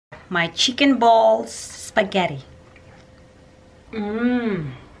my chicken balls spaghetti.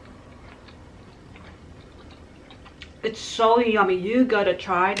 It's so yummy. You gotta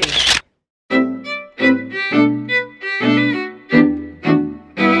try this.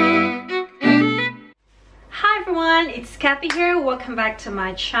 Hi everyone, it's Kathy here. Welcome back to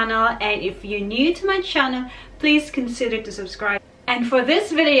my channel, and if you're new to my channel, please consider to subscribe. And for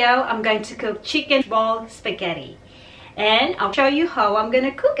this video, I'm going to cook chicken ball spaghetti, and I'll show you how I'm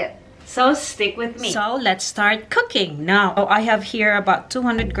gonna cook it. So stick with me. So let's start cooking now. I have here about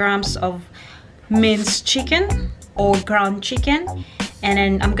 200 grams of minced chicken or ground chicken, and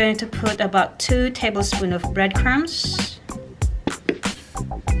then I'm going to put about 2 tablespoons of breadcrumbs,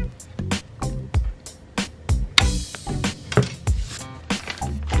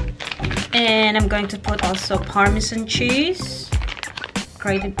 and I'm going to put also Parmesan cheese,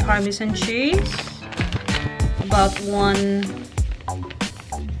 grated Parmesan cheese, about 1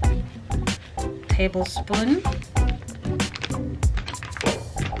 tablespoon,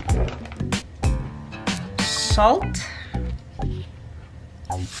 salt,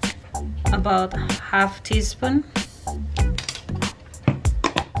 about ½ teaspoon,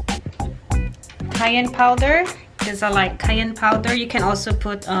 cayenne powder, because I like cayenne powder. You can also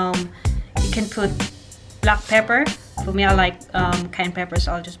put black pepper. For me, I like cayenne pepper,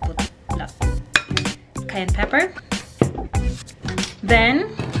 so I'll just put black cayenne pepper.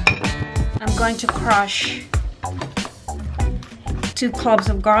 Then I'm going to crush 2 cloves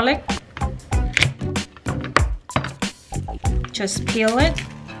of garlic. Just peel it.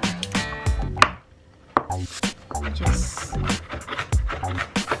 Just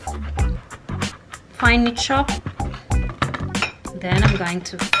finely chop. Then I'm going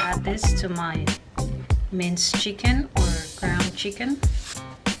to add this to my minced chicken or ground chicken.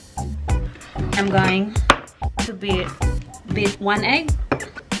 I'm going to beat 1 egg.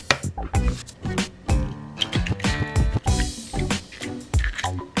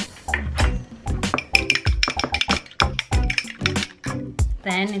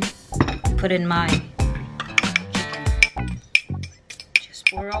 Then put in my chicken. Just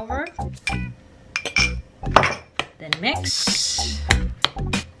pour over. Then mix.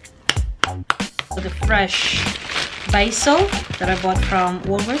 With the fresh basil that I bought from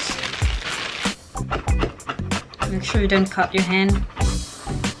Woolworths. Make sure you don't cut your hand,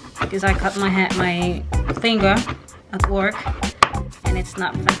 because I cut my finger at work and it's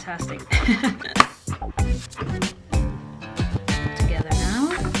not fantastic. Together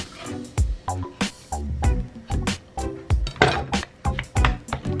now.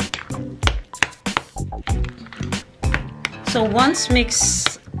 So once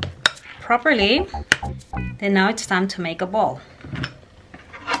mixed properly, then now it's time to make a ball.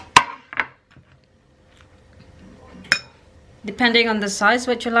 Depending on the size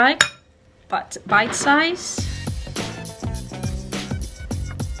what you like, but bite size.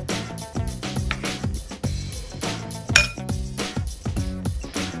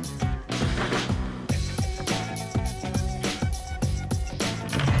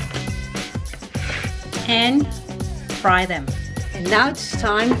 And fry them. And now it's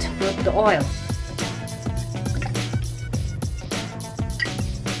time to put the oil.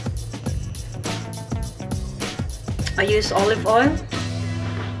 I use olive oil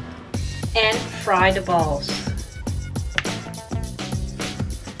and fry the balls.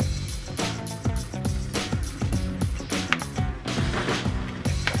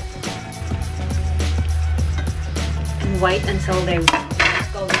 And wait until they're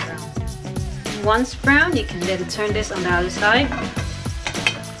golden brown. Once brown, you can then turn this on the other side.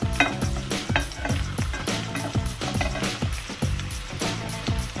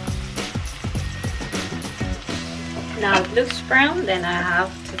 Now it looks brown, then I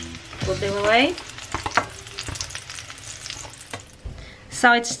have to put them away.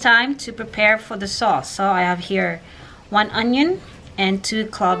 So it's time to prepare for the sauce. So I have here 1 onion and 2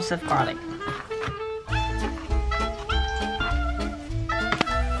 cloves of garlic.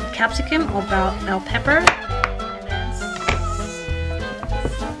 Capsicum or bell pepper.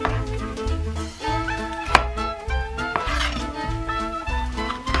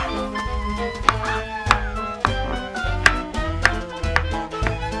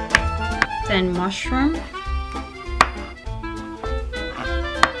 Then mushroom,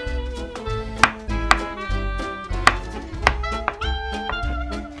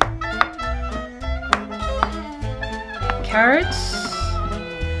 carrots,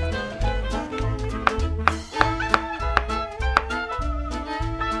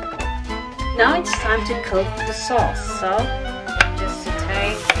 now it's time to cook the sauce. So just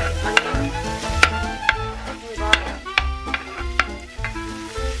saute the onion.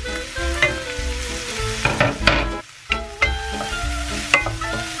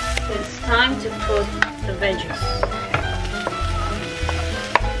 veggies.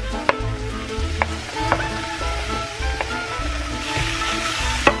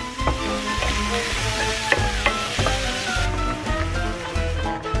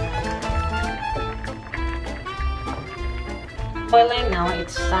 Boiling, now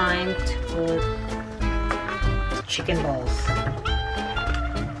it's time to put chicken balls.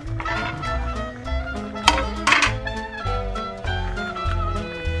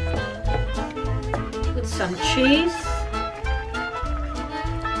 Put some cheese.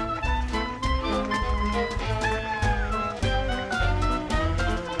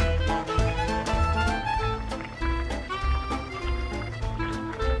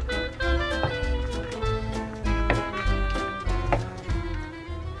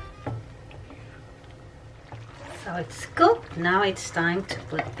 So it's cooked. Now it's time to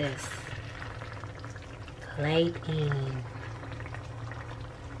put this plate in.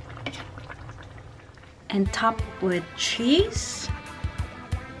 And top with cheese.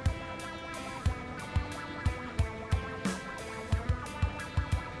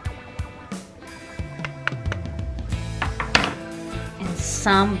 And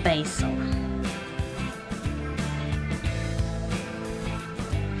some basil.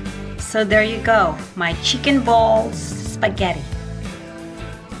 So there you go, my chicken balls spaghetti.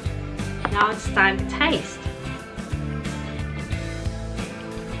 Now it's time to taste.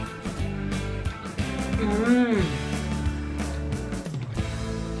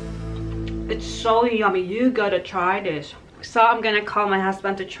 It's so yummy. You gotta try this. So I'm gonna call my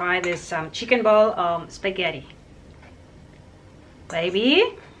husband to try this chicken ball spaghetti.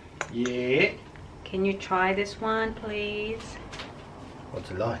 Baby? Yeah. Can you try this one, please?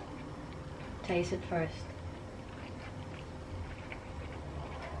 What's it like? Taste it first.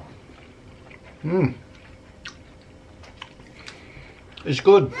 It's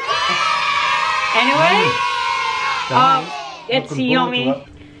good. Anyway, it's Looking forward yummy. to it.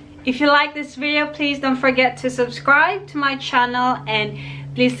 If you like this video, please don't forget to subscribe to my channel and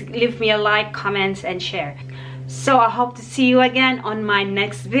please leave me a like, comment and share. So I hope to see you again on my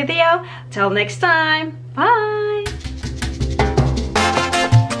next video. Till next time, bye.